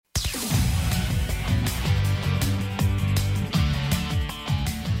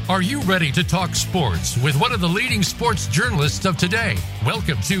Are you ready to talk sports with one of the leading sports journalists of today?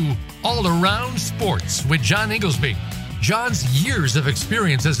 Welcome to All Around Sports with John Inglesby. John's years of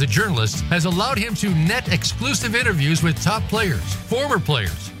experience as a journalist has allowed him to net exclusive interviews with top players, former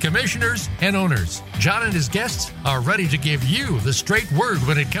players, commissioners, and owners. John and his guests are ready to give you the straight word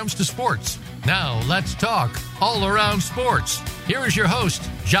when it comes to sports. Now, let's talk All Around Sports. Here is your host,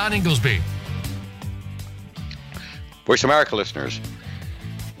 John Inglesby. Voice America listeners,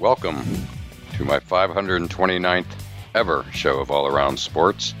 welcome to my 529th ever show of All Around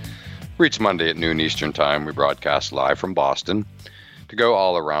Sports. Each Monday at noon Eastern Time, we broadcast live from Boston to go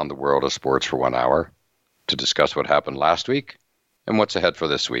all around the world of sports for 1 hour to discuss what happened last week and what's ahead for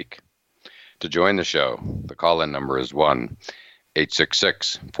this week. To join the show, the call-in number is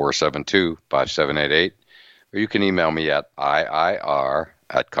 1-866-472-5788, or you can email me at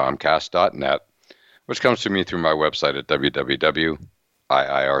iir@comcast.net, which comes to me through my website at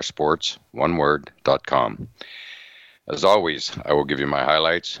www.iirsports.com. As always, I will give you my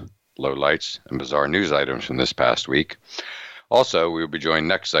highlights, lowlights, and bizarre news items from this past week. Also, we will be joined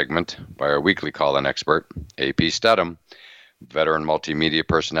next segment by our weekly call-in expert, AP Stedham, veteran multimedia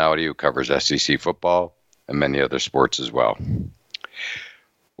personality who covers SEC football and many other sports as well.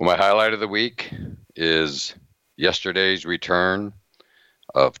 Well, my highlight of the week is yesterday's return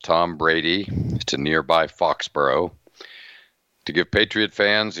of Tom Brady to nearby Foxborough to give Patriot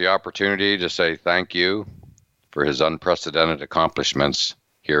fans the opportunity to say thank you for his unprecedented accomplishments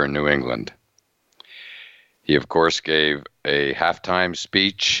here in New England. He, of course, gave a halftime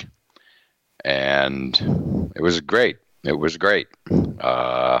speech, and it was great. It was great.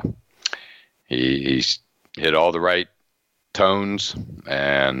 He hit all the right tones,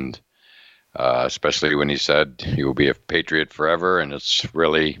 and especially when he said he will be a Patriot forever, and it's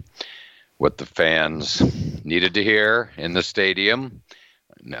really what the fans needed to hear in the stadium.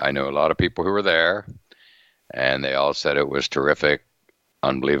 I know a lot of people who were there, and they all said it was terrific,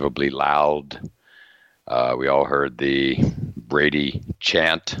 unbelievably loud. We all heard the Brady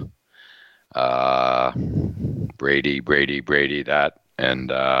chant, Brady, Brady, Brady, that, and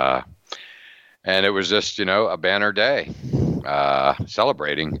it was just, a banner day,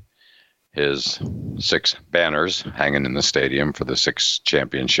 celebrating his 6 banners hanging in the stadium for the 6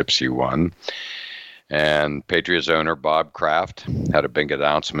 championships he won. And Patriots owner Bob Kraft had a big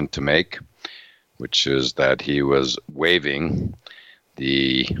announcement to make, which is that he was waiving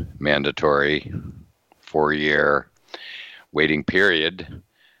the mandatory 4-year waiting period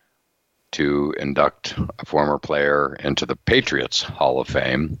to induct a former player into the Patriots Hall of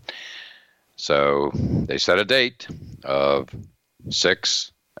Fame. So they set a date of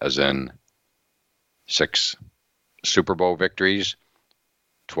 6, as in 6 Super Bowl victories,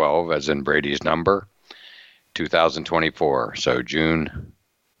 12 as in Brady's number, 2024. So June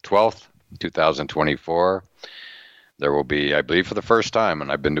 12th, 2024. There will be, I believe for the first time, and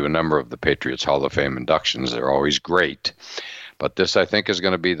I've been to a number of the Patriots Hall of Fame inductions. They're always great. But this, I think, is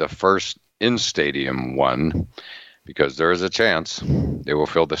going to be the first in-stadium one, because there is a chance they will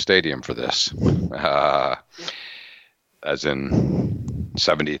fill the stadium for this, as in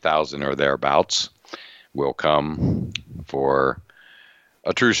 70,000 or thereabouts will come for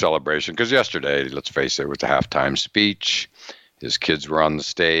a true celebration. Because yesterday, let's face it, was a halftime speech. His kids were on the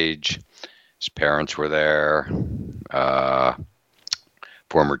stage. His parents were there,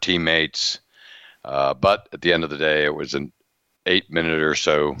 former teammates. But at the end of the day, it was an 8-minute or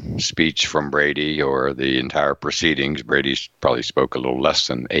so speech from Brady, or the entire proceedings. Brady probably spoke a little less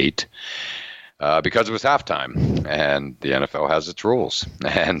than 8 because it was halftime, and the NFL has its rules.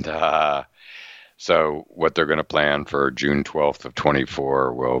 And so what they're going to plan for June 12th of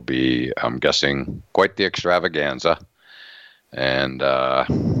 24 will be, I'm guessing, quite the extravaganza. And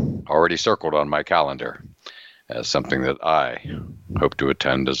already circled on my calendar as something that I hope to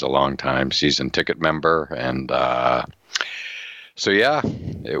attend as a longtime season ticket member. And so, yeah,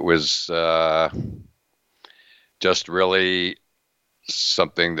 it was just really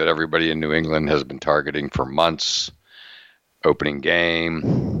something that everybody in New England has been targeting for months. Opening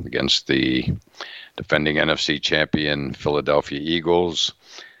game against the defending NFC champion Philadelphia Eagles.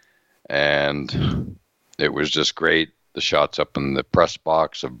 And it was just great. The shots up in the press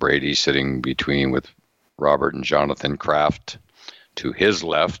box of Brady sitting between with Robert and Jonathan Kraft to his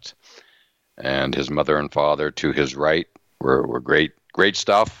left, and his mother and father to his right were great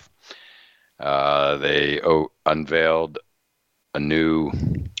stuff. They unveiled a new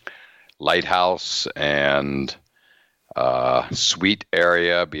lighthouse and suite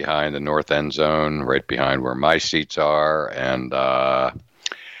area behind the north end zone, right behind where my seats are, and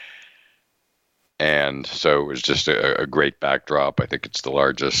And so it was just a great backdrop. I think it's the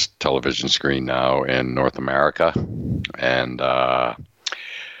largest television screen now in North America. And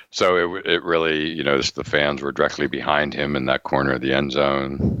so it really, the fans were directly behind him in that corner of the end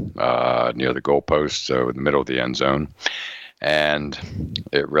zone, near the goalpost, so in the middle of the end zone. And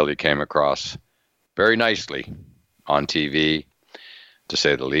it really came across very nicely on TV, to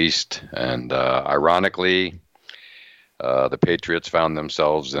say the least. And ironically, the Patriots found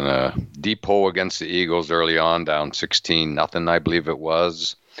themselves in a deep hole against the Eagles early on, down 16-0, I believe it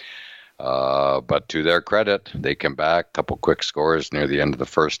was. But to their credit, they came back, a couple quick scores near the end of the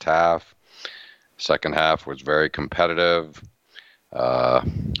first half. Second half was very competitive. But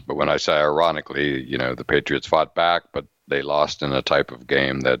when I say ironically, the Patriots fought back, but they lost in a type of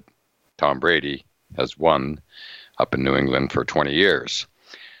game that Tom Brady has won up in New England for 20 years.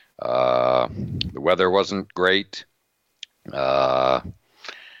 The weather wasn't great.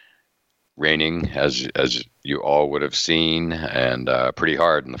 Raining, as you all would have seen, and pretty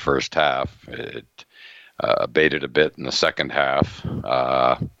hard in the first half. It abated a bit in the second half.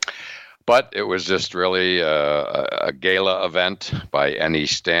 But it was just really a gala event by any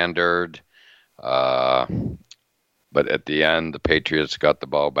standard. But at the end, the Patriots got the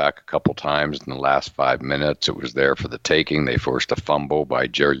ball back a couple times in the last 5 minutes. It was there for the taking. They forced a fumble by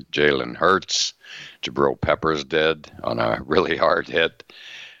Jalen Hurts. Jabril Peppers did on a really hard hit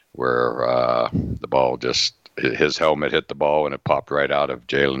where the ball his helmet hit the ball and it popped right out of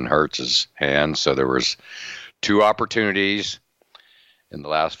Jalen Hurts' hands. So there was 2 opportunities in the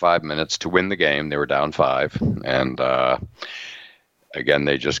last 5 minutes to win the game. They were down 5. And again,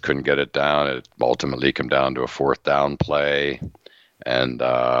 they just couldn't get it down. It ultimately came down to a 4th down play, and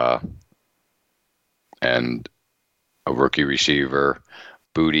a rookie receiver,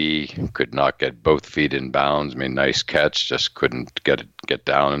 Booty, could not get both feet in bounds. Made a nice catch, just couldn't get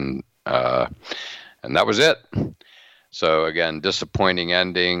down, and that was it. So again, disappointing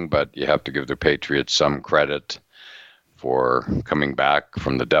ending, but you have to give the Patriots some credit for coming back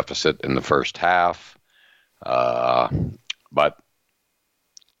from the deficit in the first half. But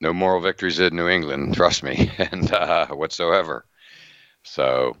no moral victories in New England, trust me, and whatsoever.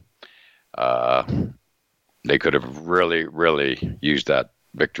 So they could have really, really used that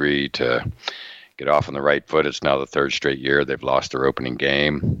victory to get off on the right foot. It's now the 3rd straight year they've lost their opening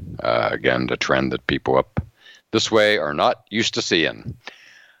game. Again, the trend that people up this way are not used to seeing.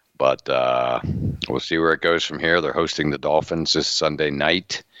 But we'll see where it goes from here. They're hosting the Dolphins this Sunday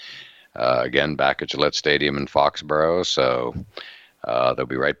night. Again, back at Gillette Stadium in Foxborough. So they'll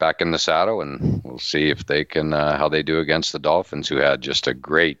be right back in the saddle, and we'll see if they can how they do against the Dolphins, who had just a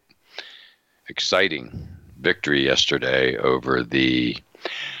great, exciting victory yesterday over the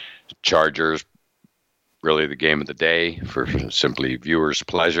Chargers. Really the game of the day for simply viewers'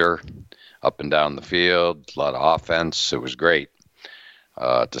 pleasure. Up and down the field, a lot of offense. It was great,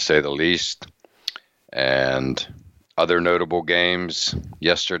 to say the least. And other notable games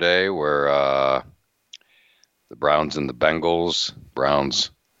yesterday were the Browns and the Bengals. Browns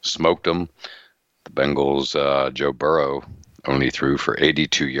smoked them. The Bengals, Joe Burrow only threw for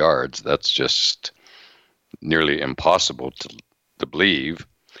 82 yards. That's just nearly impossible to believe.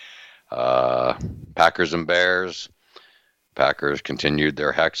 Packers and Bears. Packers continued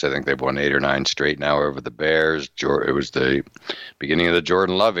their hex. I think they've won 8 or 9 straight now over the Bears. It was the beginning of the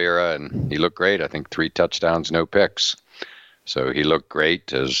Jordan Love era, and he looked great. I think 3 touchdowns, no picks. So he looked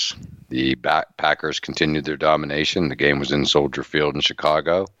great as the Packers continued their domination. The game was in Soldier Field in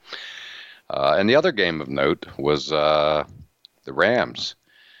Chicago. And the other game of note was the Rams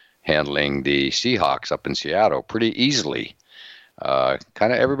handling the Seahawks up in Seattle pretty easily.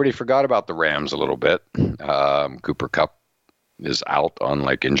 Kind of everybody forgot about the Rams a little bit. Cooper Kupp is out on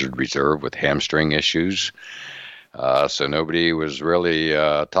injured reserve with hamstring issues. So nobody was really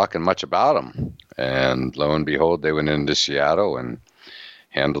talking much about them. And lo and behold, they went into Seattle and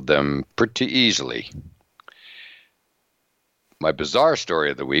handled them pretty easily. My bizarre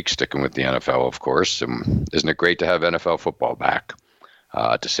story of the week, sticking with the NFL, of course. Isn't it great to have NFL football back,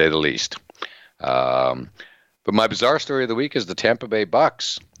 to say the least? But my bizarre story of the week is the Tampa Bay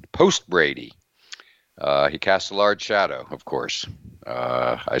Bucks, post-Brady. He cast a large shadow, of course.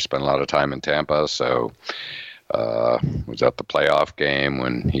 I spent a lot of time in Tampa, so was at the playoff game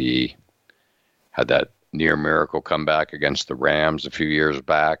when he had that near miracle comeback against the Rams a few years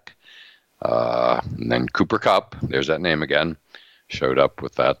back. And then Cooper Kupp, there's that name again, showed up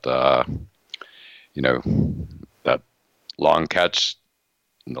with that, that long catch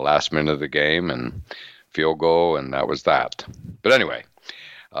in the last minute of the game and field goal, and that was that. But anyway,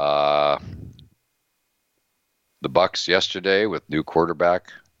 the Bucks yesterday with new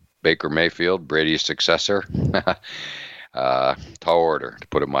quarterback Baker Mayfield, Brady's successor. Tall order, to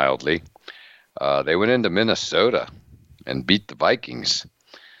put it mildly. They went into Minnesota and beat the Vikings.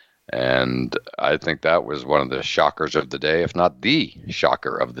 And I think that was one of the shockers of the day, if not the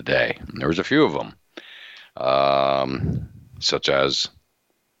shocker of the day. And there was a few of them, such as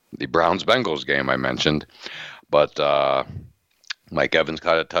the Browns-Bengals game I mentioned. But Mike Evans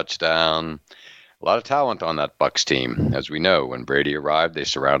caught a touchdown. A lot of talent on that Bucs team. As we know, when Brady arrived, they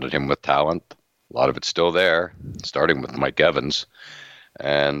surrounded him with talent. A lot of it's still there, starting with Mike Evans.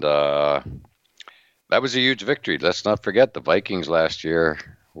 And that was a huge victory. Let's not forget the Vikings last year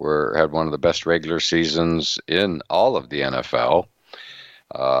had one of the best regular seasons in all of the NFL.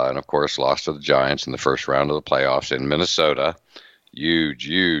 And, of course, lost to the Giants in the first round of the playoffs in Minnesota. Huge,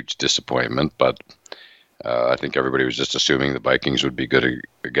 huge disappointment. But I think everybody was just assuming the Vikings would be good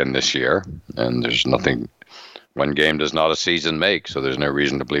again this year. And there's nothing – one game does not a season make, so there's no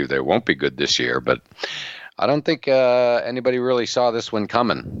reason to believe they won't be good this year. But I don't think anybody really saw this one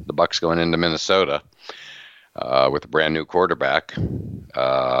coming, the Bucs going into Minnesota with a brand-new quarterback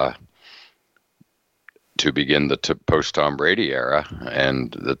to begin the post-Tom Brady era,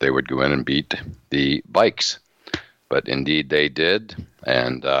 and that they would go in and beat the Vikes. But indeed they did,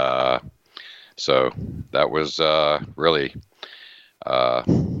 and so that was really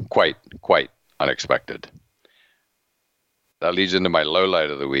quite unexpected. That leads into my low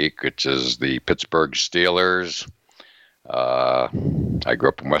light of the week, which is the Pittsburgh Steelers. I grew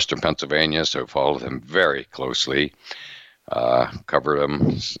up in Western Pennsylvania, so followed them very closely. Covered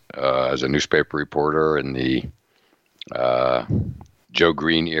them as a newspaper reporter in the Joe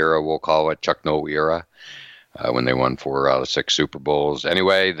Green era, we'll call it, Chuck Noll era, when they won 4 out of 6 Super Bowls.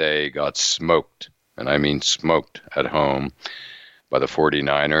 Anyway, they got smoked, and I mean smoked at home by the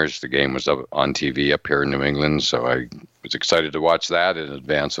 49ers. The game was up on TV up here in New England, so I was excited to watch that in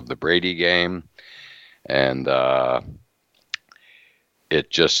advance of the Brady game. And it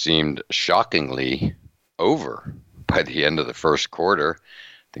just seemed shockingly over by the end of the first quarter.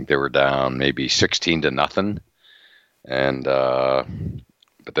 I think they were down maybe 16-0. And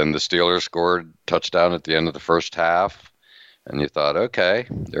but then the Steelers scored a touchdown at the end of the first half. And you thought, okay,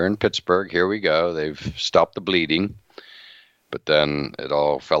 they're in Pittsburgh. Here we go. They've stopped the bleeding. But then it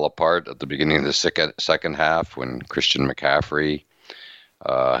all fell apart at the beginning of the second half when Christian McCaffrey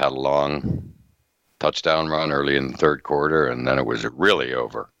had a long touchdown run early in the third quarter, and then it was really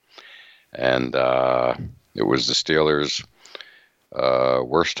over. And it was the Steelers'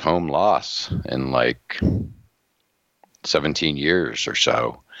 worst home loss in like 17 years or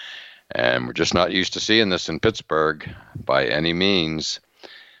so. And we're just not used to seeing this in Pittsburgh by any means.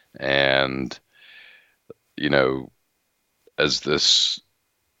 And, you know, as this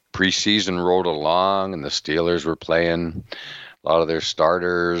preseason rolled along and the Steelers were playing a lot of their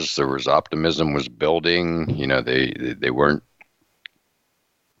starters, there was optimism was building. You know, they weren't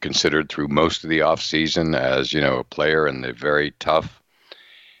considered through most of the offseason as, you know, a player in the very tough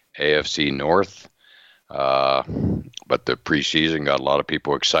AFC North. But the preseason got a lot of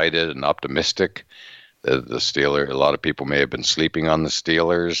people excited and optimistic. The Steelers, a lot of people may have been sleeping on the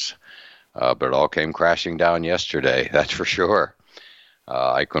Steelers, but it all came crashing down yesterday. That's for sure.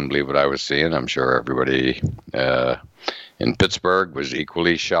 I couldn't believe what I was seeing. I'm sure everybody in Pittsburgh was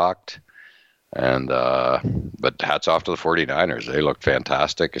equally shocked. And but hats off to the 49ers. They looked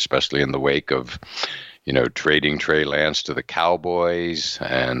fantastic, especially in the wake of, you know, trading Trey Lance to the Cowboys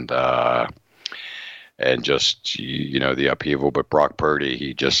and just, you know, the upheaval. But Brock Purdy,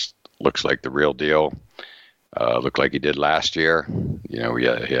 he just looks like the real deal. Looked like he did last year. You know, he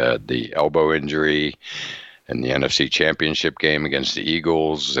had the elbow injury in the NFC Championship game against the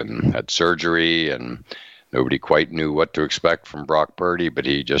Eagles and had surgery, and nobody quite knew what to expect from Brock Purdy, but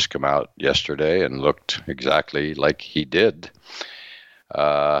he just came out yesterday and looked exactly like he did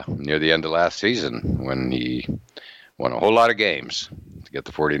near the end of last season when he won a whole lot of games to get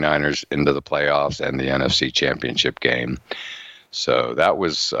the 49ers into the playoffs and the NFC Championship game. So that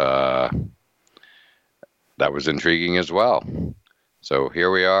was intriguing as well. So here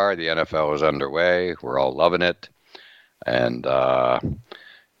we are. The NFL is underway. We're all loving it. And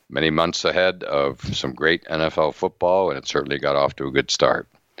many months ahead of some great NFL football, and it certainly got off to a good start.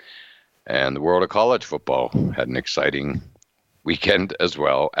 And the world of college football had an exciting weekend as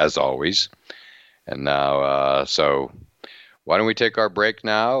well, as always. And now, so why don't we take our break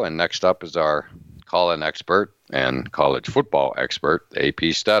now? And next up is our call-in expert and college football expert,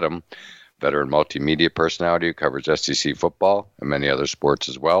 AP Stedham, veteran multimedia personality who covers SEC football and many other sports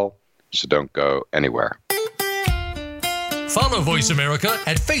as well. So don't go anywhere. Follow Voice America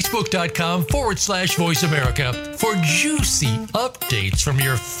at facebook.com/Voice America for juicy updates from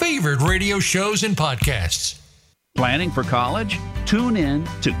your favorite radio shows and podcasts. Planning for college? Tune in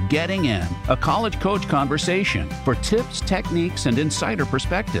to Getting In, a college coach conversation for tips, techniques, and insider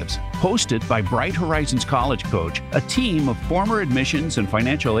perspectives. Hosted by Bright Horizons College Coach, a team of former admissions and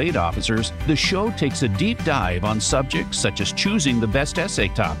financial aid officers, the show takes a deep dive on subjects such as choosing the best essay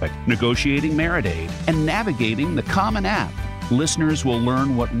topic, negotiating merit aid, and navigating the Common App. Listeners will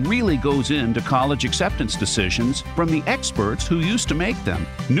learn what really goes into college acceptance decisions from the experts who used to make them.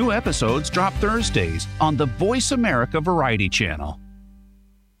 New episodes drop Thursdays on the Voice America Variety Channel.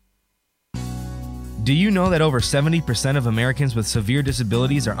 Do you know that over 70% of Americans with severe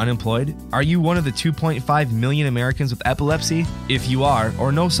disabilities are unemployed? Are you one of the 2.5 million Americans with epilepsy? If you are,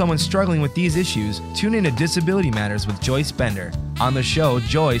 or know someone struggling with these issues, tune in to Disability Matters with Joyce Bender. On the show,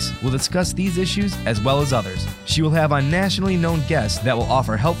 Joyce will discuss these issues as well as others. She will have on nationally known guests that will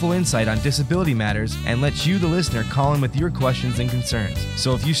offer helpful insight on disability matters and let you, the listener, call in with your questions and concerns.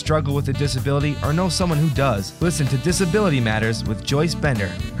 So if you struggle with a disability or know someone who does, listen to Disability Matters with Joyce Bender,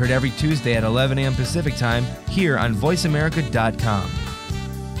 heard every Tuesday at 11 a.m. Pacific Time here on VoiceAmerica.com.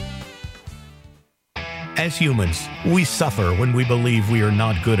 As humans, we suffer when we believe we are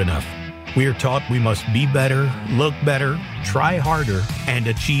not good enough. We are taught we must be better, look better, try harder, and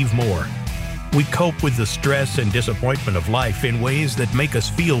achieve more. We cope with the stress and disappointment of life in ways that make us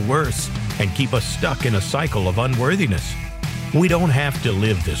feel worse and keep us stuck in a cycle of unworthiness. We don't have to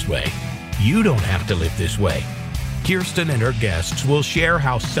live this way. You don't have to live this way. Kirsten and her guests will share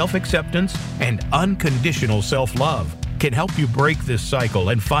how self-acceptance and unconditional self-love can help you break this cycle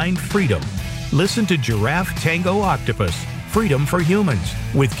and find freedom. Listen to Giraffe Tango Octopus, Freedom for Humans,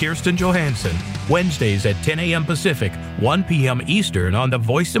 with Kirsten Johansson, Wednesdays at 10 a.m. Pacific, 1 p.m. Eastern on the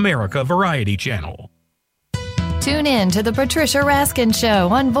Voice America Variety Channel. Tune in to the Patricia Raskin Show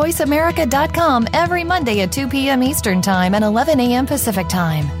on VoiceAmerica.com every Monday at 2 p.m. Eastern Time and 11 a.m. Pacific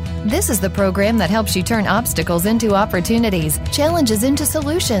Time. This is the program that helps you turn obstacles into opportunities, challenges into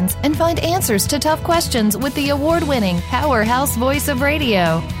solutions, and find answers to tough questions with the award-winning powerhouse voice of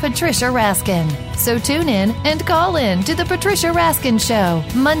radio, Patricia Raskin. So tune in and call in to the Patricia Raskin Show,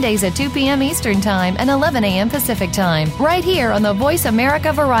 Mondays at 2 p.m. Eastern Time and 11 a.m. Pacific Time, right here on the Voice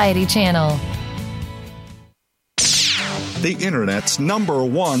America Variety Channel. The Internet's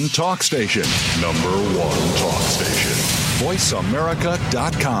 #1 talk station. #1 talk station.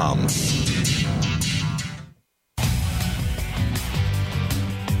 VoiceAmerica.com.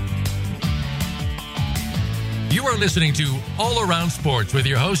 You are listening to All Around Sports with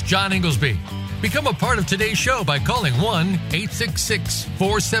your host, John Inglesby. Become a part of today's show by calling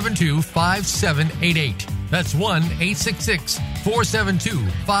 1-866-472-5788. That's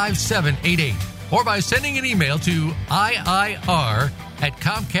 1-866-472-5788. Or by sending an email to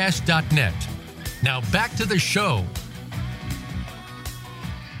iir@comcast.net. Now back to the show.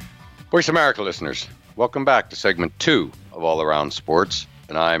 Voice America listeners, welcome back to segment 2 of All Around Sports,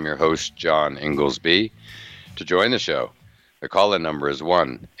 and I am your host, John Inglesby. To join the show, the call-in number is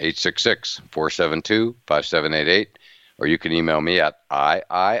 1-866-472-5788, or you can email me at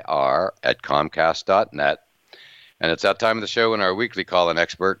iir@comcast.net. And it's that time of the show when our weekly call-in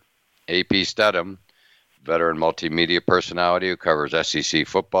expert, AP Stedham, veteran multimedia personality who covers SEC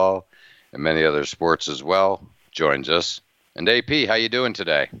football and many other sports as well, joins us. And AP, how you doing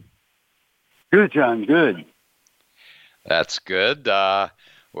today? Good, John. Good. That's good. Well,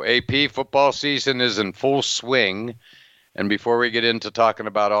 AP, football season is in full swing. And before we get into talking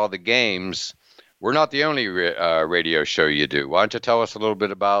about all the games, we're not the only radio show you do. Why don't you tell us a little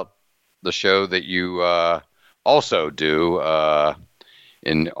bit about the show that you also do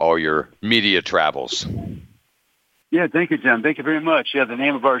in all your media travels? Yeah, thank you, John. Thank you very much. Yeah, the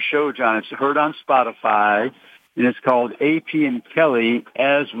name of our show, John, it's heard on Spotify, and it's called AP and Kelly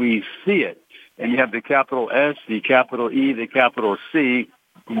As We See It. And you have the capital S, the capital E, the capital C,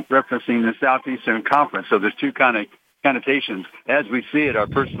 referencing the Southeastern Conference. So there's two kind of connotations. As we see it, our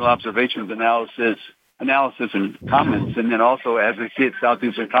personal observations, analysis, and comments, and then also as we see it,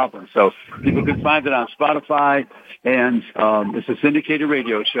 Southeastern Conference. So people can find it on Spotify, and it's a syndicated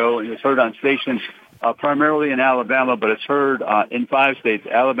radio show, and it's heard on stations primarily in Alabama, but it's heard in 5 states: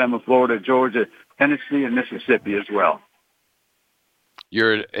 Alabama, Florida, Georgia, Tennessee, and Mississippi as well.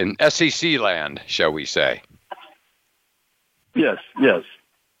 You're in SEC land, shall we say? Yes, yes.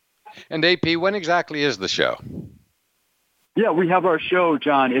 And AP, when exactly is the show? Yeah, we have our show,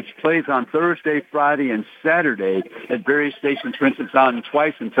 John. It plays on Thursday, Friday, and Saturday at various stations. For instance, on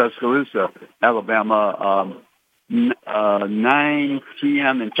twice in Tuscaloosa, Alabama, 9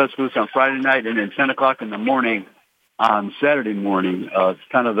 p.m. in Tuscaloosa on Friday night, and then 10 o'clock in the morning on Saturday morning. It's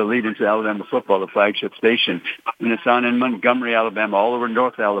kind of the lead into Alabama football, the flagship station. And it's on in Montgomery, Alabama, all over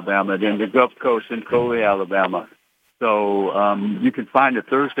North Alabama, then the Gulf Coast in Coley, Alabama. So you can find it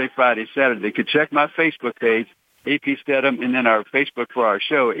Thursday, Friday, Saturday. You can check my Facebook page, AP Stedham, and then our Facebook for our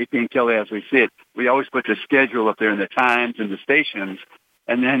show, AP and Kelly As We See It. We always put the schedule up there and the times and the stations.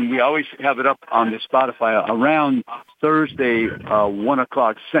 And then we always have it up on the Spotify around Thursday, 1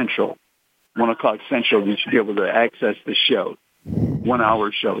 o'clock Central. 1 o'clock Central, you should be able to access the show. 1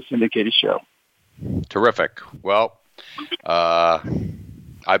 hour show, syndicated show. Terrific. Well,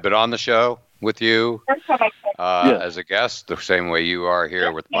 I've been on the show with you as a guest, the same way you are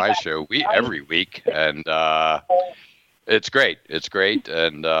here with my show every week. And it's great. It's great.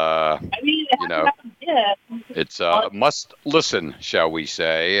 And, it's a must listen, shall we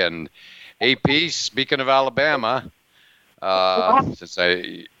say. And AP, speaking of Alabama, since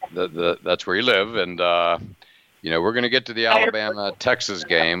that's where you live, and we're going to get to the Alabama-Texas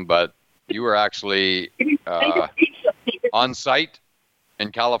game, but you were actually on site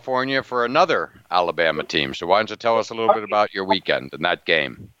in California for another Alabama team. So why don't you tell us a little bit about your weekend and that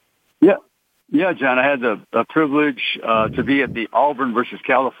game? Yeah, John. I had the privilege to be at the Auburn versus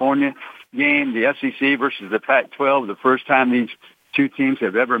California game, the SEC versus the Pac-12, the first time these two teams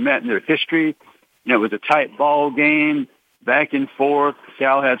have ever met in their history. It was a tight ball game, back and forth.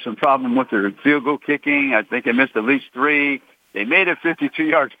 Cal had some problem with their field goal kicking. I think they missed at least 3. They made a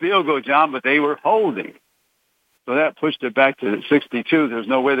 52-yard field goal, John, but they were holding. So that pushed it back to 62. There's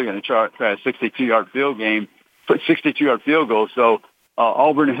no way they're going to try a 62-yard field goal. So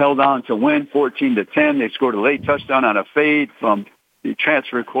Auburn held on to win 14-10. They scored a late touchdown on a fade from the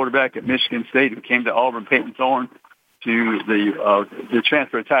transfer quarterback at Michigan State who came to Auburn, Peyton Thorne, to the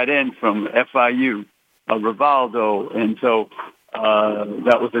transfer tight end from FIU, Rivaldo. And so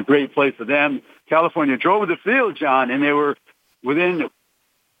that was a great play for them. California drove the field, John, and they were within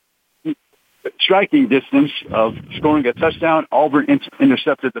striking distance of scoring a touchdown. Auburn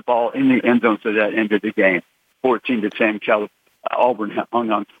intercepted the ball in the end zone, so that ended the game. 14-10, Auburn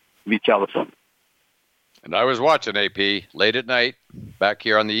hung on to beat California. And I was watching AP late at night back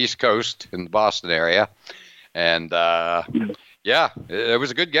here on the East Coast in the Boston area. And, it was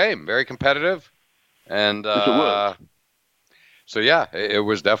a good game, very competitive. And so, it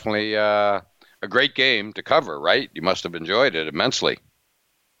was definitely a great game to cover, right? You must have enjoyed it immensely.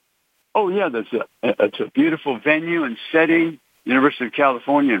 Oh, yeah, it's a beautiful venue and setting, University of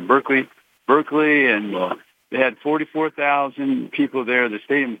California in Berkeley, and they had 44,000 people there. The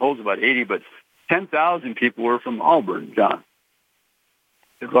stadium holds about 80, but 10,000 people were from Auburn, John.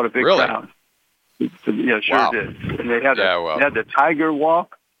 They brought a big crowd. Yeah, sure did. And they had the Tiger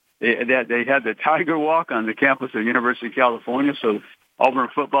Walk. They had the Tiger Walk on the campus of University of California, so Auburn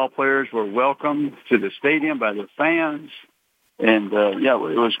football players were welcomed to the stadium by the fans. And,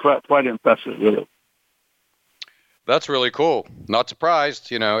 it was quite impressive, really. That's really cool. Not surprised.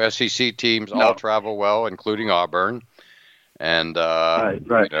 SEC teams all travel well, including Auburn. And,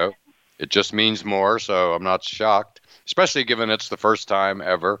 right. It just means more, so I'm not shocked, especially given it's the first time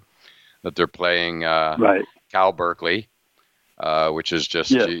ever that they're playing Cal Berkeley, which is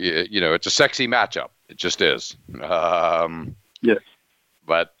just, it's a sexy matchup. It just is. Yes.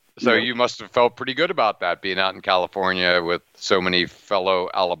 But so you must have felt pretty good about that, being out in California with so many fellow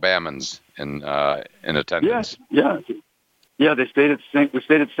Alabamans in attendance. Yes. Yeah. They stayed at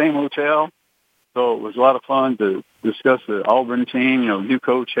the same hotel, so it was a lot of fun to discuss the Auburn team. New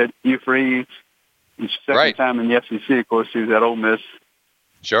coach Hugh Freeze. His second time in the SEC. Of course, he was at Ole Miss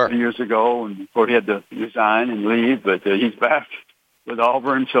 2 years ago, and of course he had to resign and leave, but he's back with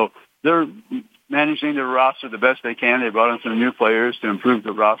Auburn. So they're managing their roster the best they can. They brought in some new players to improve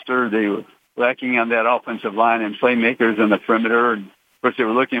the roster. They were lacking on that offensive line and playmakers on the perimeter. And of course, they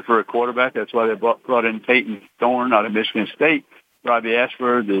were looking for a quarterback. That's why they brought in Peyton Thorne out of Michigan State. Robbie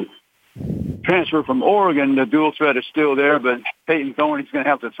Ashford, the transfer from Oregon, the dual threat is still there, but Peyton Thorne, he's going to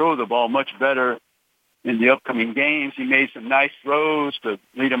have to throw the ball much better in the upcoming games. He made some nice throws to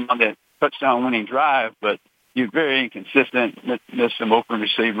lead him on that touchdown-winning drive, but he's very inconsistent, missed some open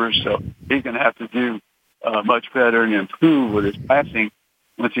receivers, so he's going to have to do much better and improve with his passing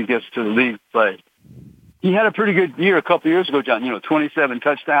once he gets to the league play. He had a pretty good year a couple of years ago, John, 27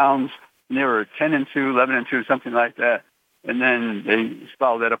 touchdowns, and they were 10-2, 11-2, something like that. And then they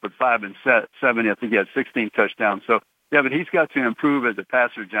followed that up with 5 and 7. I think he had 16 touchdowns. So, but he's got to improve as a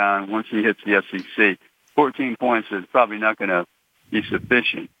passer, John, once he hits the SEC. 14 points is probably not going to be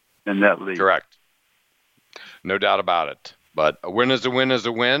sufficient in that league. Correct. No doubt about it. But a win is a win is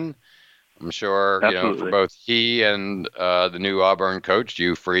a win. I'm sure, for both he and the new Auburn coach,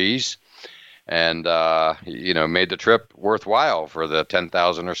 Hugh Freeze. and made the trip worthwhile for the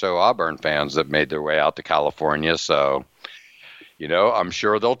 10,000 or so Auburn fans that made their way out to California. So, I'm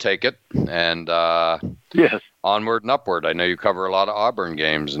sure they'll take it, and yes, onward and upward. I know you cover a lot of Auburn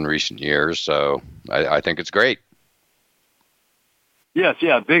games in recent years, so I think it's great. Yes,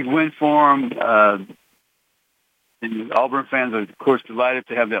 yeah, big win for them. And Auburn fans are, of course, delighted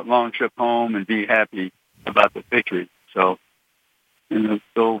to have that long trip home and be happy about the victory. So,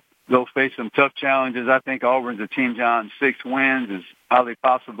 they'll face some tough challenges. I think Auburn's a team, John. 6 wins is highly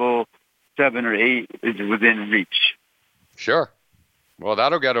possible. 7 or 8 is within reach. Sure. Well,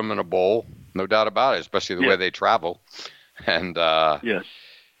 that'll get them in a bowl, no doubt about it, especially the way they travel. And, yes.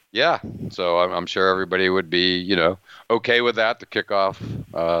 Yeah, so I'm sure everybody would be, okay with that to kick off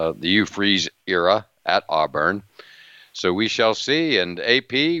the Hugh Freeze era at Auburn. So we shall see. And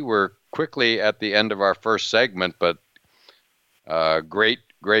AP, we're quickly at the end of our first segment, but great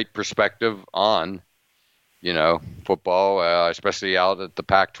perspective on, football, especially out at the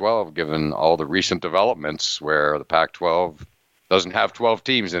Pac-12, given all the recent developments where the Pac-12 doesn't have 12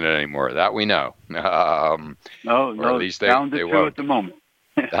 teams in it anymore. That we know. No, at least down to they 2 won't. at the moment.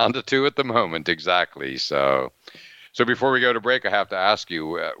 Down to 2 at the moment, exactly. So before we go to break, I have to ask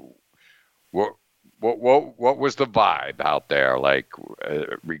you, what was the vibe out there like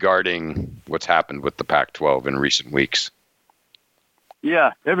regarding what's happened with the Pac-12 in recent weeks?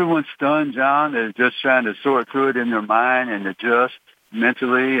 Yeah, everyone's stunned, John. They're just trying to sort through it in their mind and adjust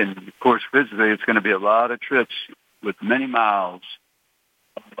mentally, and of course physically. It's going to be a lot of trips with many miles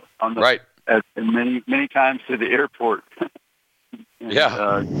on the right, and many times to the airport.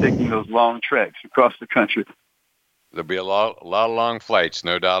 And, taking those long treks across the country. There'll be a lot of long flights,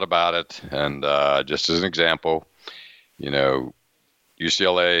 no doubt about it. And just as an example,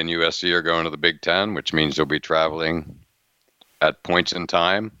 UCLA and USC are going to the Big Ten, which means they'll be traveling at points in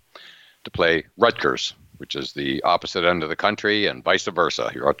time to play Rutgers, which is the opposite end of the country, and vice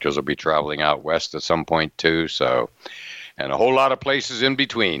versa. Rutgers will be traveling out west at some point too. So, and a whole lot of places in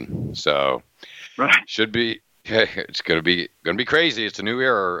between. So, right, should be. It's going to be crazy. It's a new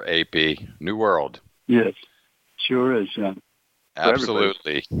era, AP, new world. Yes, sure is, John.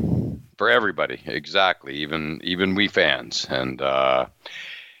 Absolutely, for everybody, exactly. Even we fans. And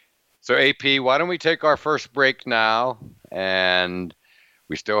so, AP, why don't we take our first break now? And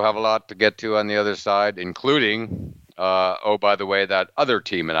we still have a lot to get to on the other side, including, by the way, that other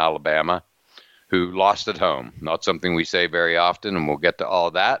team in Alabama who lost at home. Not something we say very often, and we'll get to all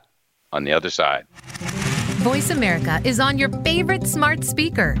that on the other side. Voice America is on your favorite smart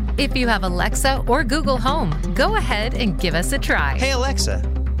speaker. If you have Alexa or Google Home, go ahead and give us a try. Hey, Alexa,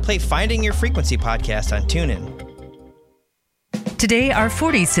 play Finding Your Frequency podcast on TuneIn. Today, our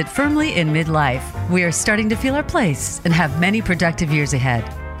 40s sit firmly in midlife. We are starting to feel our place and have many productive years ahead.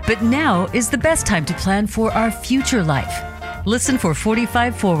 But now is the best time to plan for our future life. Listen for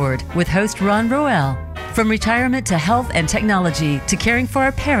 45 Forward with host Ron Roel. From retirement to health and technology to caring for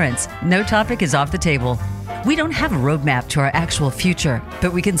our parents, no topic is off the table. We don't have a roadmap to our actual future,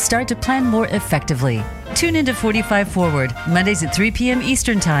 but we can start to plan more effectively. Tune into 45 Forward, Mondays at 3 p.m.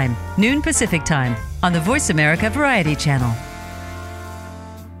 Eastern Time, noon Pacific Time, on the Voice America Variety Channel.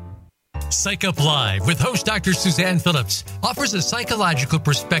 Psych Up Live with host Dr. Suzanne Phillips offers a psychological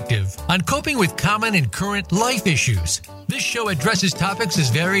perspective on coping with common and current life issues. This show addresses topics as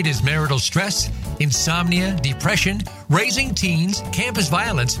varied as marital stress, insomnia, depression, raising teens, campus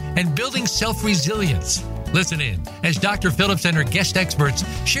violence, and building self-resilience. Listen in as Dr. Phillips and her guest experts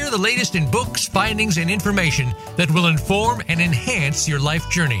share the latest in books, findings, and information that will inform and enhance your life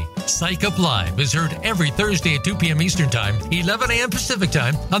journey. Psych Up Live is heard every Thursday at 2 p.m. Eastern Time, 11 a.m. Pacific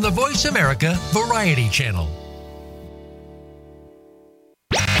Time on the Voice America Variety Channel.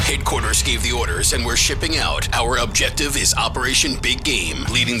 Headquarters gave the orders and we're shipping out. Our objective is Operation Big Game.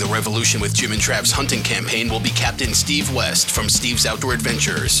 Leading the revolution with Jim and Trav's hunting campaign will be Captain Steve West from Steve's Outdoor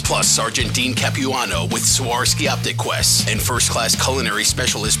Adventures, plus Sergeant Dean Capuano with Swarovski Optic Quests, and first-class culinary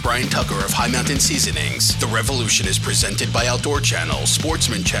specialist Brian Tucker of High Mountain Seasonings. The revolution is presented by Outdoor Channel,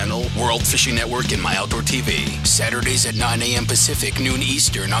 Sportsman Channel, World Fishing Network, and My Outdoor TV. Saturdays at 9 a.m. Pacific, noon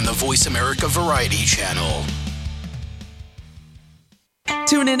Eastern on the Voice America Variety Channel.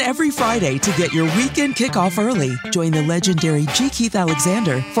 Tune in every Friday to get your weekend kickoff early. Join the legendary G. Keith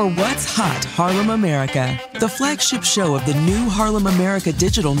Alexander for What's Hot Harlem America. The flagship show of the new Harlem America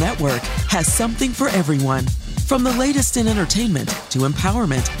Digital Network has something for everyone. From the latest in entertainment to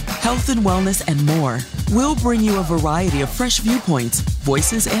empowerment, health and wellness, and more. We'll bring you a variety of fresh viewpoints,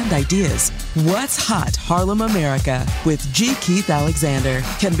 voices, and ideas. What's Hot Harlem America with G. Keith Alexander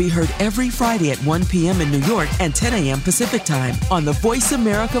can be heard every Friday at 1 p.m. in New York and 10 a.m. Pacific Time on the Voice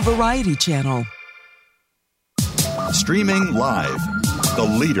America Variety Channel. Streaming live,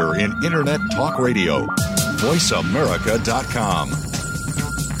 the leader in Internet talk radio, voiceamerica.com.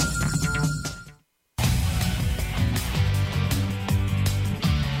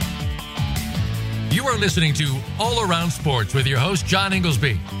 You are listening to All Around Sports with your host, John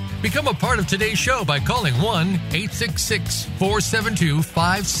Inglesby. Become a part of today's show by calling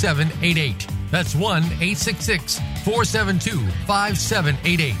 1-866-472-5788. That's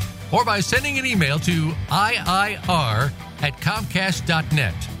 1-866-472-5788. Or by sending an email to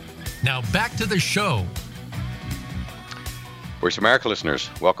iir@comcast.net. Now back to the show. Voice America listeners,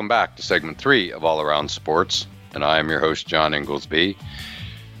 welcome back to segment 3 of All Around Sports. And I am your host, John Inglesby.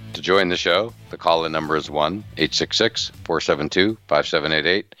 To join the show, the call-in number is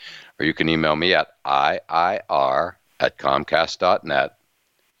 1-866-472-5788, or you can email me at iir@comcast.net.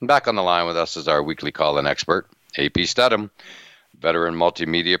 And back on the line with us is our weekly call-in expert, AP Studham, veteran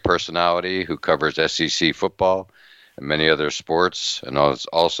multimedia personality who covers SEC football and many other sports, and is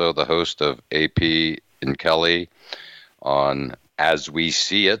also the host of AP and Kelly on As We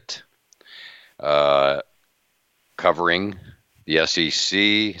See It, covering the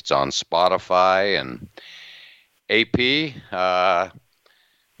SEC. It's on Spotify. And AP,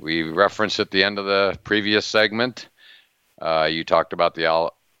 we referenced at the end of the previous segment, you talked about the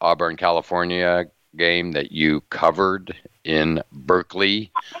Auburn, California game that you covered in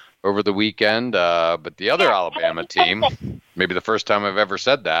Berkeley over the weekend. But the other Alabama team, maybe the first time I've ever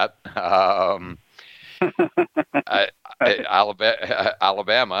said that,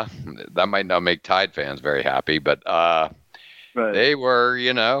 Alabama, that might not make Tide fans very happy, but right. They were,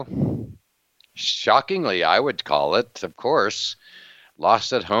 shockingly, I would call it, of course,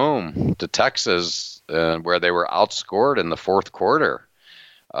 lost at home to Texas, where they were outscored in the fourth quarter.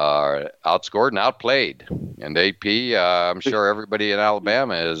 Outscored and outplayed. And AP, I'm sure everybody in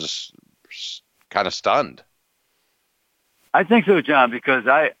Alabama is kind of stunned. I think so, John, because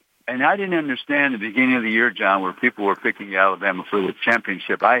I didn't understand the beginning of the year, John, where people were picking Alabama for the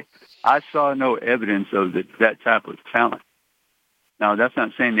championship. I saw no evidence of that type of talent. Now, that's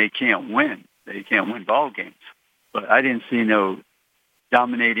not saying they can't win. They can't win ball games. But I didn't see no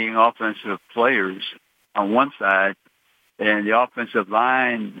dominating offensive players on one side. And the offensive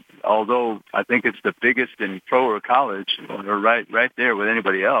line, although I think it's the biggest in pro or college, or right there with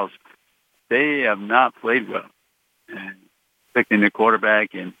anybody else, they have not played well. And picking the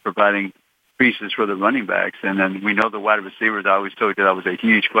quarterback and providing pieces for the running backs. And then we know the wide receivers. I always told you that was a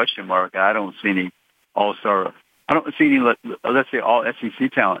huge question mark. I don't see any all-star. I don't see any, let's say, all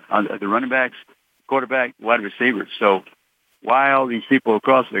SEC talent on the running backs, quarterback, wide receivers. So why all these people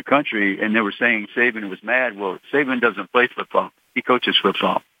across the country, and they were saying Saban was mad. Well, Saban doesn't play football. He coaches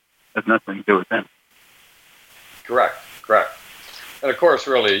football. Has nothing to do with him. Correct. And, of course,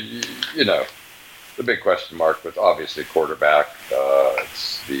 really, the big question mark with obviously quarterback.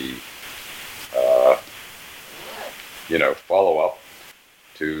 It's the, follow-up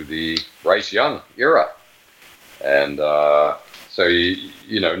to the Bryce Young era. And so,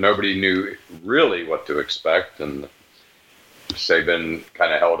 nobody knew really what to expect. And Saban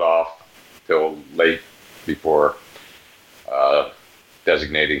kind of held off till late before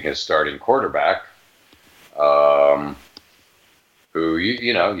designating his starting quarterback, who,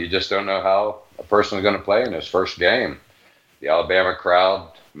 you just don't know how a person is going to play in his first game. The Alabama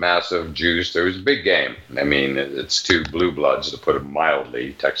crowd, massive juice. It was a big game. I mean, it's two blue bloods, to put it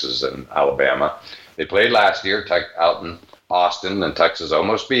mildly, Texas and Alabama. They played last year out in Austin, and Texas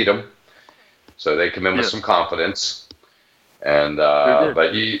almost beat them. So they come in with some confidence. And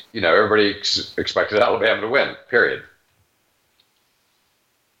but everybody expected Alabama to win. Period.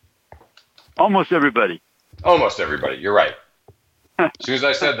 Almost everybody. You're right. As soon as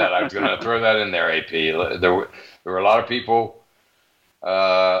I said that, I was going to throw that in there. AP. There were a lot of people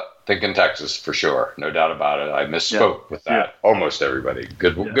thinking Texas for sure, no doubt about it. I misspoke with that. Yeah. Almost everybody.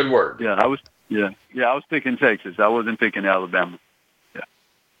 Good word. Yeah, I was thinking Texas. I wasn't thinking Alabama.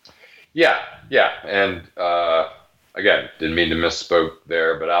 Yeah, and. Again, didn't mean to misspoke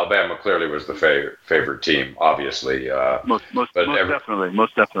there, but Alabama clearly was the favorite team, obviously. Most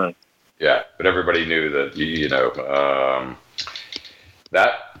definitely. Yeah, but everybody knew that,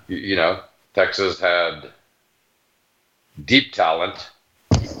 Texas had deep talent,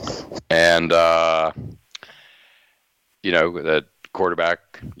 and, that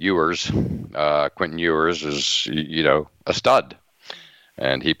quarterback Quentin Ewers is, a stud.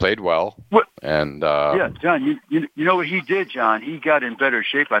 and he played well. What? And yeah, John, you know what he did, John? He got in better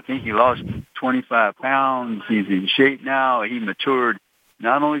shape. I think he lost 25 pounds. He's in shape now. He matured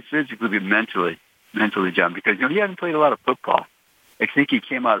not only physically but mentally, John, because he hadn't played a lot of football. I think he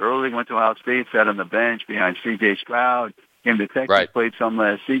came out early, went to Ohio State, sat on the bench behind C.J. Stroud, came to Texas, played some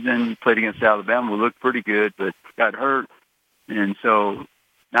last season, played against Alabama, looked pretty good, but got hurt. And so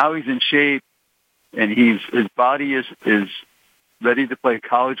now he's in shape, and his body is ready to play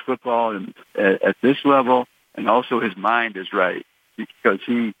college football at this level, and also his mind is right, because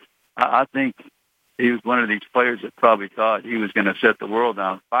I think he was one of these players that probably thought he was going to set the world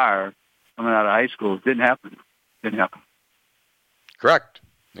on fire coming out of high school. It didn't happen. Correct.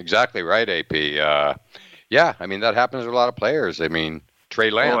 Exactly right, AP. Yeah, I mean, that happens to a lot of players. I mean,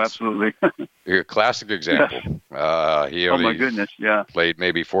 Trey Lance. Oh, absolutely. A classic example. He only my goodness, yeah. played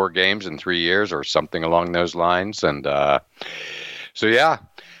maybe 4 games in 3 years or something along those lines. And so, yeah,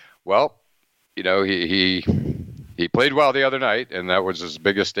 well, he played well the other night, and that was as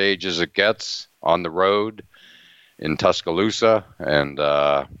big a stage as it gets on the road in Tuscaloosa. And,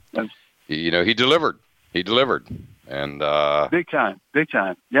 he delivered. He delivered. And big time,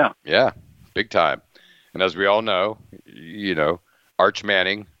 yeah. Yeah, big time. And as we all know, Arch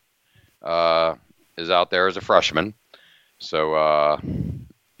Manning is out there as a freshman. So,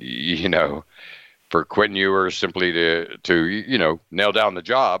 for Quentin Ewers simply to nail down the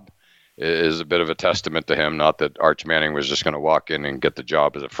job is a bit of a testament to him. Not that Arch Manning was just going to walk in and get the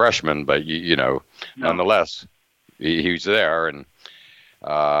job as a freshman, but, nonetheless, he was there. And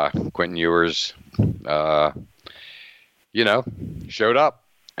Quentin Ewers, showed up.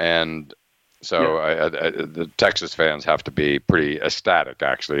 And so the Texas fans have to be pretty ecstatic,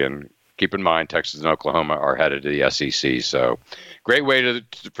 actually. And keep in mind, Texas and Oklahoma are headed to the SEC. So great way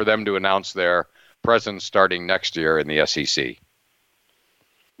for them to announce their presence starting next year in the SEC.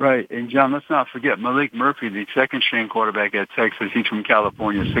 Right. And, John, let's not forget Malik Murphy, the second-string quarterback at Texas. He's from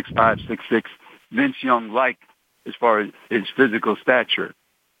California, 6'5", 6'6". Vince Young-like as far as his physical stature.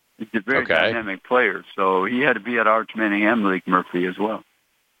 He's a very dynamic player. So he had to be at Arch Manning and Malik Murphy as well.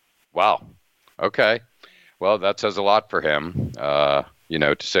 Wow. Okay. Well, that says a lot for him, to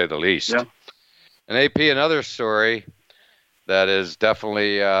say the least. Yeah. And AP, another story that is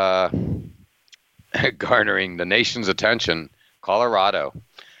definitely garnering the nation's attention, Colorado.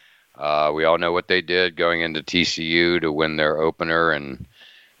 We all know what they did going into TCU to win their opener, and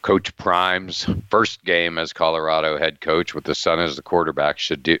Coach Prime's first game as Colorado head coach with the son as the quarterback,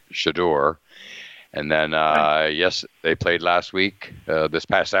 Shador. And then, they played last week, this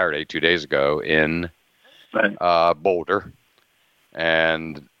past Saturday, 2 days ago, in Boulder.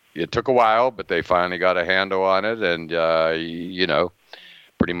 And it took a while, but they finally got a handle on it and,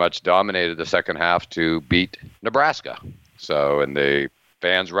 pretty much dominated the second half to beat Nebraska. So, and the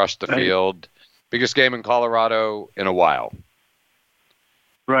fans rushed the field. Biggest game in Colorado in a while.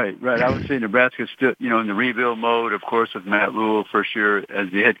 Right. I would say Nebraska's still, in the rebuild mode, of course, with Matt Rule first year as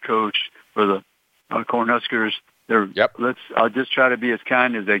the head coach for the Cornhuskers. I'll just try to be as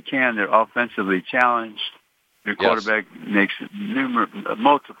kind as I can. They're offensively challenged. Your quarterback makes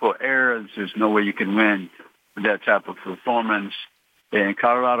multiple errors. There's no way you can win with that type of performance. And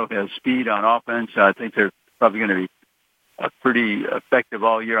Colorado has speed on offense. I think they're probably going to be pretty effective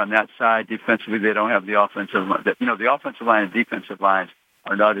all year on that side. Defensively, they don't have the offensive line. The offensive line and defensive lines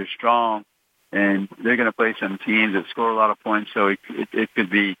are not as strong, and they're going to play some teams that score a lot of points. So it could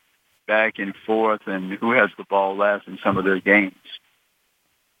be back and forth, and who has the ball last in some of their games.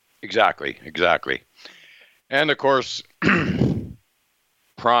 Exactly. And, of course,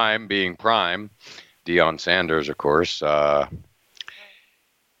 Prime being Prime, Deion Sanders, of course,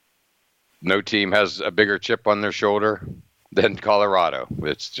 no team has a bigger chip on their shoulder than Colorado.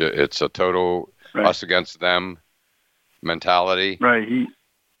 It's a total us against them mentality. Right. He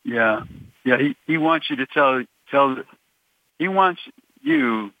wants you to tell. He wants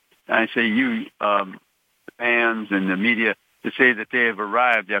you. I say you, the fans and the media, to say that they have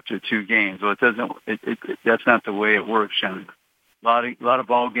arrived after 2 games. Well, it doesn't. That's not the way it works, Sean. A lot of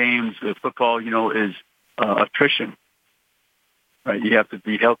ball games. Football, is attrition. Right, you have to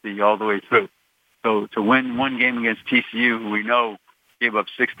be healthy all the way through. So to win one game against TCU, who we know gave up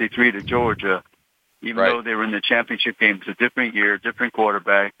 63 to Georgia, even though they were in the championship game, it's a different year, different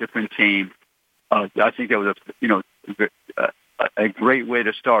quarterback, different team. I think that was a great way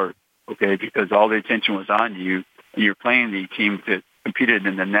to start. Okay, because all the attention was on you. You're playing the team that competed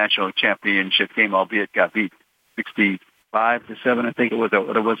in the national championship game, albeit got beat 65-7. I think it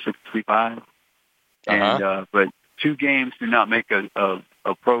was 65. And but 2 games do not make a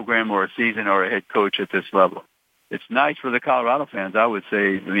program or a season or a head coach at this level. it's nice for the Colorado fans, I would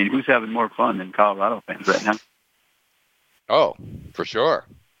say. I mean, who's having more fun than Colorado fans right now? Oh, for sure.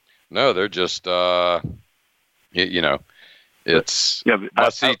 No, they're just, it's must-see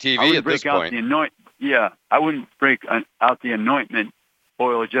TV at this point. I wouldn't break out the anointment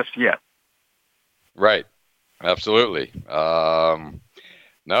oil just yet. Right. Absolutely.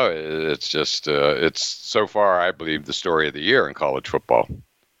 No, it's just, it's so far, I believe, the story of the year in college football.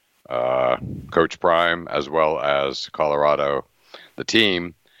 Coach Prime, as well as Colorado, the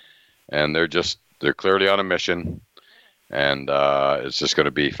team, and they're clearly on a mission. And it's just going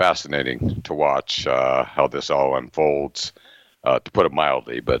to be fascinating to watch how this all unfolds, to put it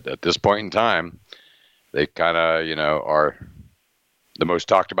mildly. But at this point in time, they kind of, are the most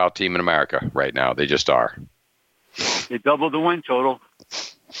talked about team in America right now. They just are. They doubled the win total.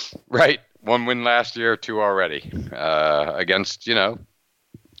 Right. 1 win last year, 2 already, against,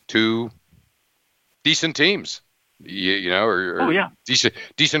 2 decent teams,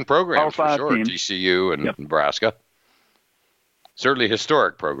 decent programs for sure, teams. TCU and Nebraska. Certainly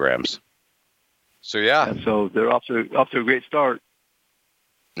historic programs. So, yeah. So they're off to a great start.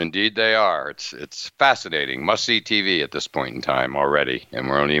 Indeed they are. It's fascinating. Must-see TV at this point in time already, and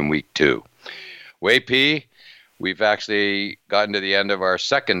we're only in week 2. Way P, we've actually gotten to the end of our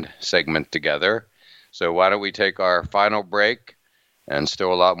second segment together. So why don't we take our final break, and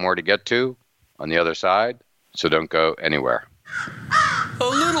still a lot more to get to on the other side. So don't go anywhere. A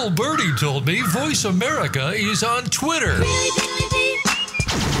little birdie told me Voice America is on Twitter.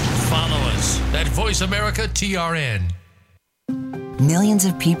 Follow us at Voice America TRN. Millions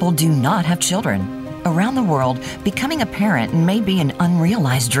of people do not have children. Around the world, becoming a parent may be an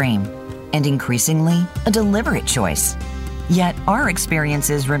unrealized dream, and increasingly, a deliberate choice. Yet, our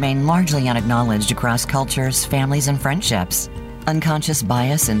experiences remain largely unacknowledged across cultures, families, and friendships. Unconscious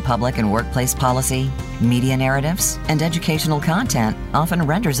bias in public and workplace policy, media narratives, and educational content often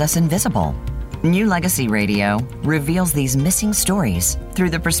renders us invisible. New Legacy Radio reveals these missing stories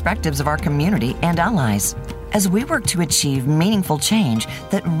through the perspectives of our community and allies, as we work to achieve meaningful change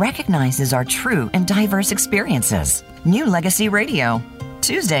that recognizes our true and diverse experiences. New Legacy Radio,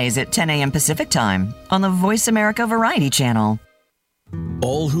 Tuesdays at 10 a.m. Pacific Time on the Voice America Variety Channel.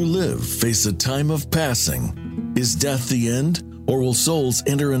 All who live face a time of passing. Is death the end, or will souls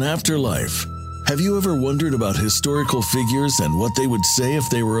enter an afterlife? Have you ever wondered about historical figures and what they would say if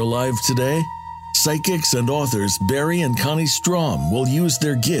they were alive today? Psychics and authors Barry and Connie Strom will use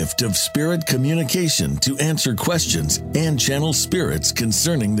their gift of spirit communication to answer questions and channel spirits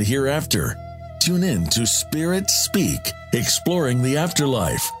concerning the hereafter. Tune in to Spirit Speak, Exploring the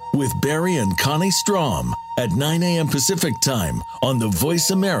Afterlife with Barry and Connie Strom at 9 a.m. Pacific Time on the Voice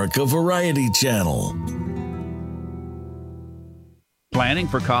America Variety Channel. Planning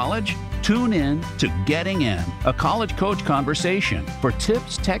for college? Tune in to Getting In, a college coach conversation for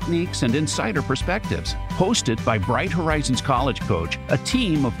tips, techniques, and insider perspectives. Hosted by Bright Horizons College Coach, a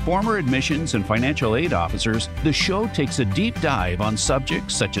team of former admissions and financial aid officers, the show takes a deep dive on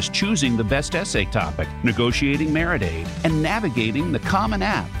subjects such as choosing the best essay topic, negotiating merit aid, and navigating the Common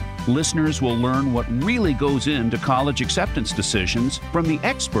App. Listeners will learn what really goes into college acceptance decisions from the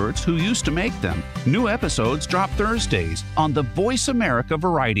experts who used to make them. New episodes drop Thursdays on the Voice America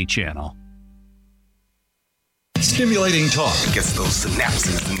Variety Channel. Stimulating talk. It gets those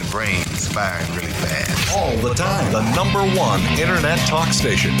synapses in the brain firing really fast. All the time. The #1 internet talk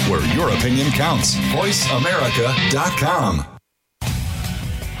station where your opinion counts. VoiceAmerica.com.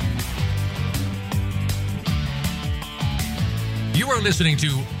 You are listening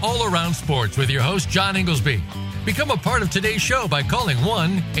to All Around Sports with your host, John Inglesby. Become a part of today's show by calling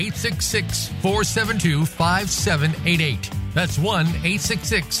 1-866-472-5788. That's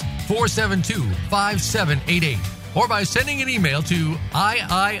 1-866-472-5788. Or by sending an email to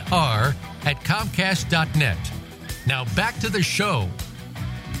iir@comcast.net. Now back to the show.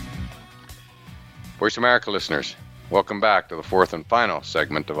 Voice America listeners, welcome back to the fourth and final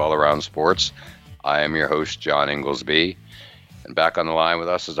segment of All Around Sports. I am your host, John Inglesby. And back on the line with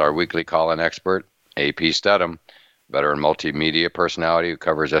us is our weekly call-in expert, AP Stedham, veteran multimedia personality who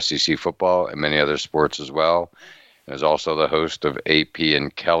covers SEC football and many other sports as well, and is also the host of AP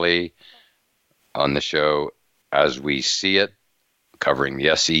and Kelly on the show As We See It, covering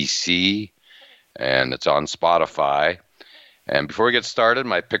the SEC, and it's on Spotify. And before we get started,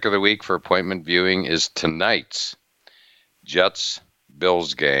 my pick of the week for appointment viewing is tonight's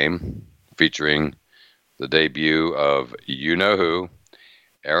Jets-Bills game, featuring the debut of you-know-who,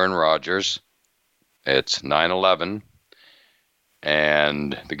 Aaron Rodgers. It's 9/11,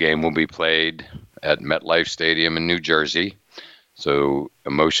 and the game will be played at MetLife Stadium in New Jersey. So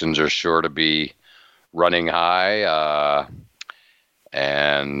emotions are sure to be running high,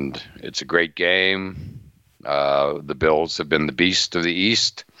 and it's a great game. The Bills have been the beast of the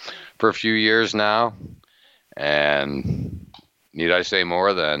East for a few years now, and need I say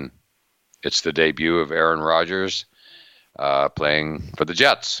more than it's the debut of Aaron Rodgers playing for the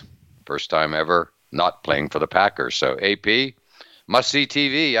Jets. First time ever not playing for the Packers. So, AP, must-see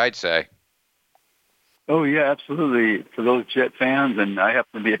TV, I'd say. Oh, yeah, absolutely. For those Jet fans, and I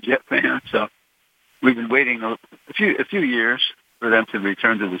happen to be a Jet fan, so we've been waiting a few years for them to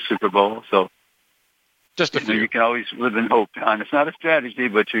return to the Super Bowl. So just a few. You can always live in hope, John. It's not a strategy,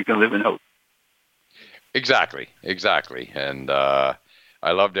 but you can live in hope. Exactly. And I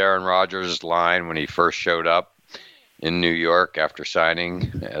loved Aaron Rodgers' line when he first showed up in New York after signing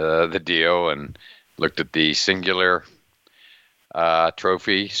the deal and looked at the singular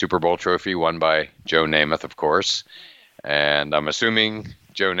trophy, Super Bowl trophy, won by Joe Namath, of course. And I'm assuming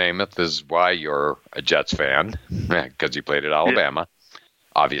Joe Namath is why you're a Jets fan, because he played at Alabama,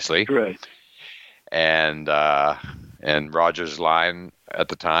 obviously. Right. And Rodgers' line at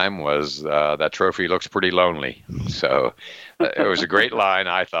the time was, that trophy looks pretty lonely. So it was a great line,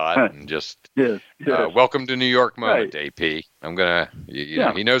 I thought, and just welcome to New York moment, right. AP. I'm gonna,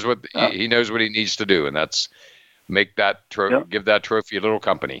 know, he knows what he knows what he needs to do, and that's make that give that trophy a little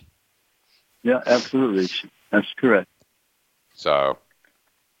company. Yeah, absolutely, that's correct. So,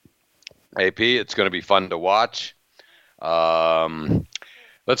 AP, it's going to be fun to watch.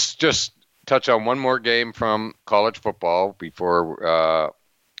 Let's just touch on one more game from college football before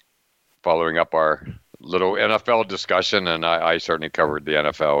following up our little NFL discussion, and I certainly covered the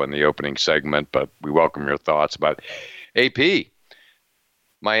NFL in the opening segment, but we welcome your thoughts about AP.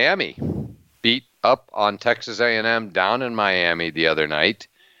 Miami beat up on Texas A&M down in Miami the other night,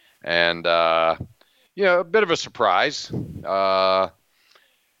 and a bit of a surprise.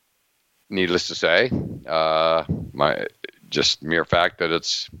 Needless to say, just mere fact that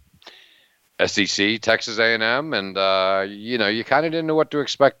it's SEC, Texas A&M, and you kind of didn't know what to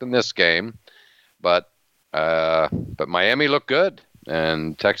expect in this game, but Miami looked good,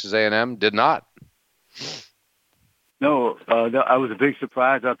 and Texas A&M did not. No, I was a big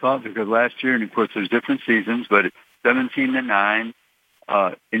surprise, I thought, because last year, and of course there's different seasons, but 17-9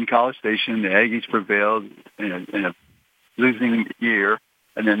 in College Station, the Aggies prevailed in a losing year,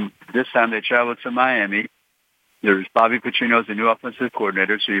 and then this time they traveled to Miami. There's Bobby Petrino's the new offensive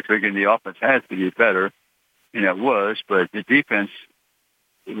coordinator, so you're figuring the offense has to get better, and it was. But the defense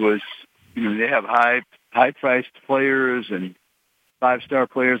was, they have high-priced players and five-star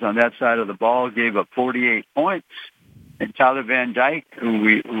players on that side of the ball. Gave up 48 points, and Tyler Van Dyke, who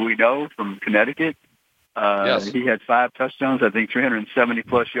we know from Connecticut, he had 5 touchdowns, I think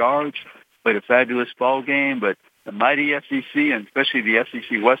 370-plus yards. Played a fabulous ball game, but the mighty SEC, and especially the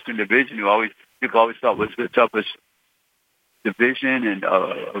SEC Western Division, people always thought was the toughest division and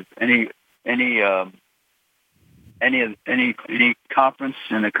of any conference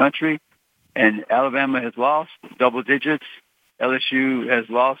in the country. And Alabama has lost double digits. LSU has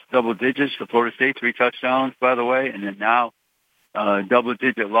lost double digits to Florida State, 3 touchdowns, by the way, and then now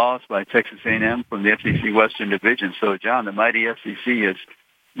double-digit loss by Texas A&M from the SEC Western Division. So, John, the mighty SEC has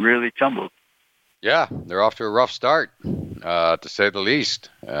really tumbled. Yeah, they're off to a rough start, to say the least.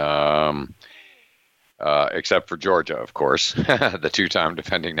 Except for Georgia, of course, the 2-time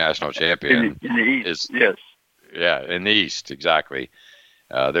defending national champion. In the East, yes. Yeah, in the East, exactly.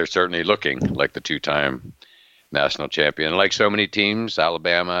 They're certainly looking like the 2-time national champion. Like so many teams,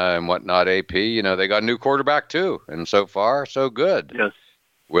 Alabama and whatnot, AP, they got a new quarterback too, and so far, so good. Yes.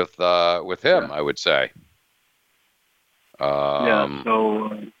 With him, I would say.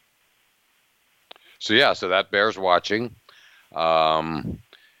 So that bears watching. To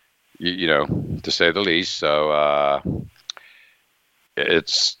say the least. So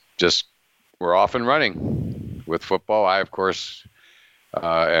it's just we're off and running with football. I, of course,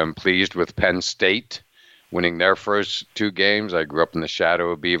 am pleased with Penn State winning their first 2 games. I grew up in the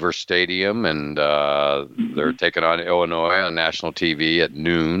shadow of Beaver Stadium, and they're taking on Illinois on national TV at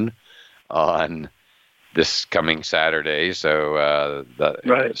noon on this coming Saturday. So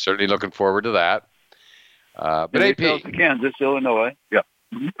certainly looking forward to that. But AP, to Kansas, Illinois. Yeah.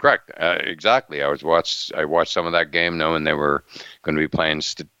 Correct. Exactly. I watched some of that game knowing they were going to be playing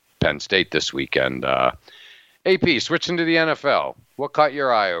Penn State this weekend. AP, switching to the NFL. What caught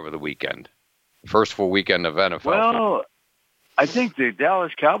your eye over the weekend? First full weekend of NFL. Well, I think the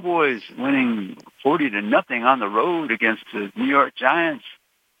Dallas Cowboys winning 40-0 on the road against the New York Giants.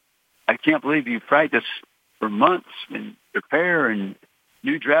 I can't believe you practice for months and prepare and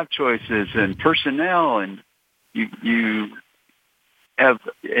new draft choices and personnel, and you have,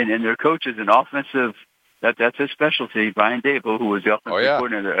 and their coach is an offensive, that's his specialty, Brian Dable, who was the offensive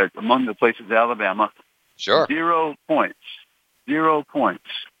coordinator at, among the places in Alabama. Sure. 0 points. 0 points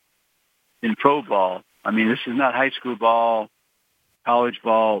in pro ball. I mean, this is not high school ball, college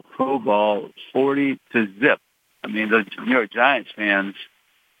ball, pro ball, 40 to zip. I mean, the New York Giants fans,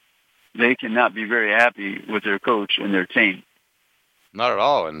 they cannot be very happy with their coach and their team. Not at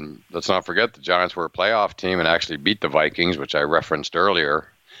all. And let's not forget the Giants were a playoff team and actually beat the Vikings, which I referenced earlier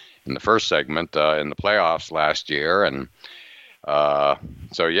in the first segment, in the playoffs last year. And not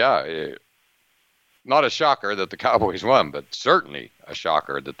a shocker that the Cowboys won, but certainly a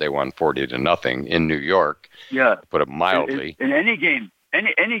shocker that they won 40-0 in New York. Yeah. To put it mildly. In any game in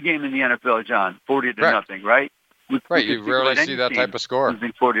the NFL, John, 40-0, right? Right. You rarely see that type of score.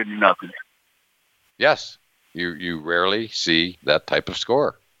 40-0. Yes. You rarely see that type of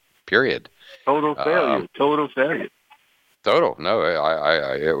score, period. Total failure. Total failure. Total. No,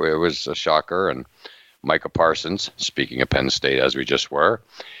 it was a shocker. And Micah Parsons, speaking of Penn State, as we just were,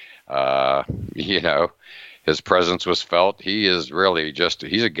 his presence was felt. He is really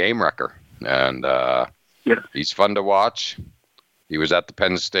he's a game wrecker. And he's fun to watch. He was at the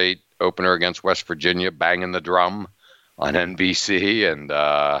Penn State opener against West Virginia, banging the drum on NBC. And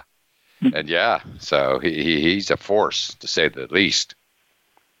yeah, so he's a force, to say the least.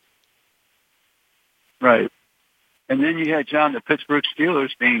 Right. And then you had, John, the Pittsburgh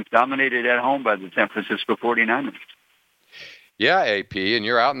Steelers being dominated at home by the San Francisco 49ers. Yeah, AP, and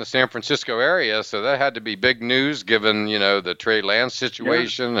you're out in the San Francisco area, so that had to be big news given, the Trey Lance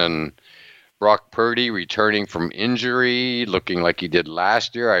situation and Brock Purdy returning from injury, looking like he did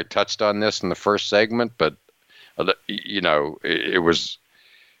last year. I touched on this in the first segment, but, it was...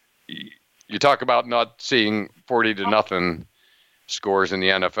 You talk about not seeing 40-0 scores in the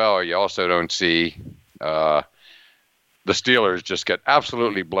NFL. You also don't see the Steelers just get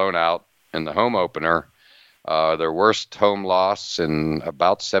absolutely blown out in the home opener. Their worst home loss in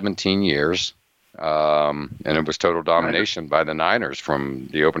about 17 years. And it was total domination by the Niners from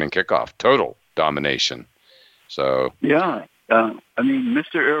the opening kickoff. Total domination. So yeah.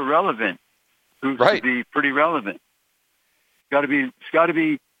 Mr. Irrelevant proves to be pretty relevant. It's got to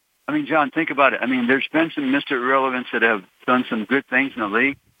be. John, think about it. There's been some Mr. Irrelevants that have done some good things in the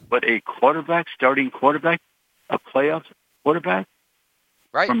league, but a starting quarterback, a playoff quarterback,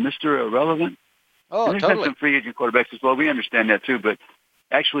 from Mr. Irrelevant. Oh, and there's been some free agent quarterbacks as well. We understand that too, but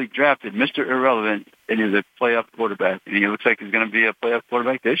actually drafted Mr. Irrelevant, and he's a playoff quarterback, and he looks like he's going to be a playoff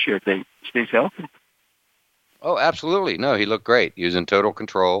quarterback this year if he stays healthy. Oh, absolutely. No, he looked great. He was in total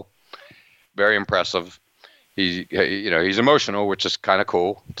control. Very impressive. He's emotional, which is kind of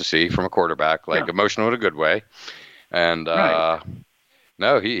cool to see from a quarterback, emotional in a good way. And, no,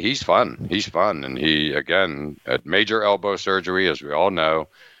 he's fun. He's fun. And he, again, had major elbow surgery, as we all know,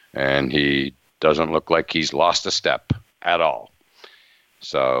 and he doesn't look like he's lost a step at all.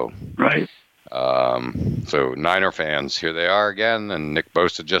 So, so Niner fans, here they are again, and Nick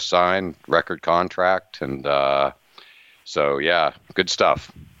Bosa just signed record contract. And, so yeah, good stuff,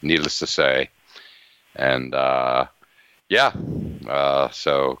 needless to say. And, so a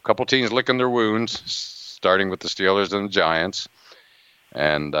couple teams licking their wounds, starting with the Steelers and the Giants.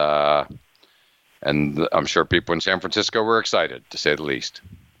 And I'm sure people in San Francisco were excited, to say the least.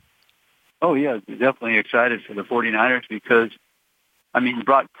 Oh, yeah, definitely excited for the 49ers because,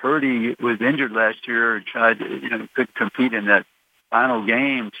 Brock Purdy was injured last year and tried to, couldn't compete in that final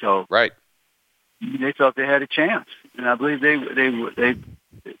game. So they thought they had a chance. And I believe they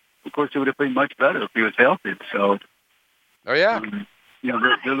of course, it would have been much better if he was healthy. So, they're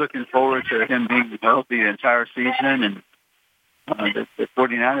looking forward to him being healthy the entire season. And the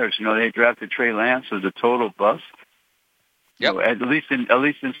 49ers, they drafted Trey Lance as a total bust. Yep. At least in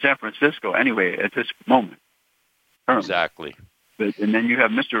San Francisco, anyway, at this moment. Exactly. And then you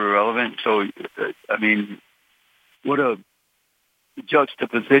have Mr. Irrelevant. So, what a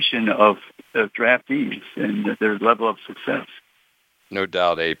juxtaposition of draftees and their level of success. No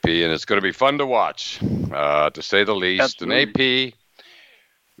doubt, AP, and it's going to be fun to watch, to say the least. Absolutely. And AP,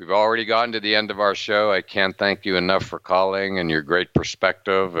 we've already gotten to the end of our show. I can't thank you enough for calling and your great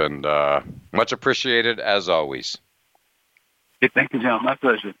perspective, and much appreciated as always. Hey, thank you, John. My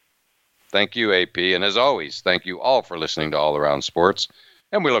pleasure. Thank you, AP, and as always, thank you all for listening to All Around Sports,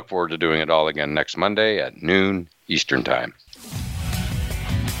 and we look forward to doing it all again next Monday at noon Eastern Time.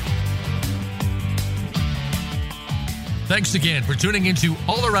 Thanks again for tuning into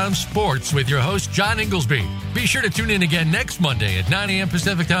All Around Sports with your host, John Inglesby. Be sure to tune in again next Monday at 9 a.m.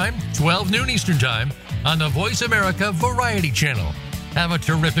 Pacific Time, 12 noon Eastern Time on the Voice America Variety Channel. Have a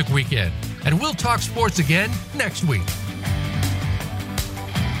terrific weekend, and we'll talk sports again next week.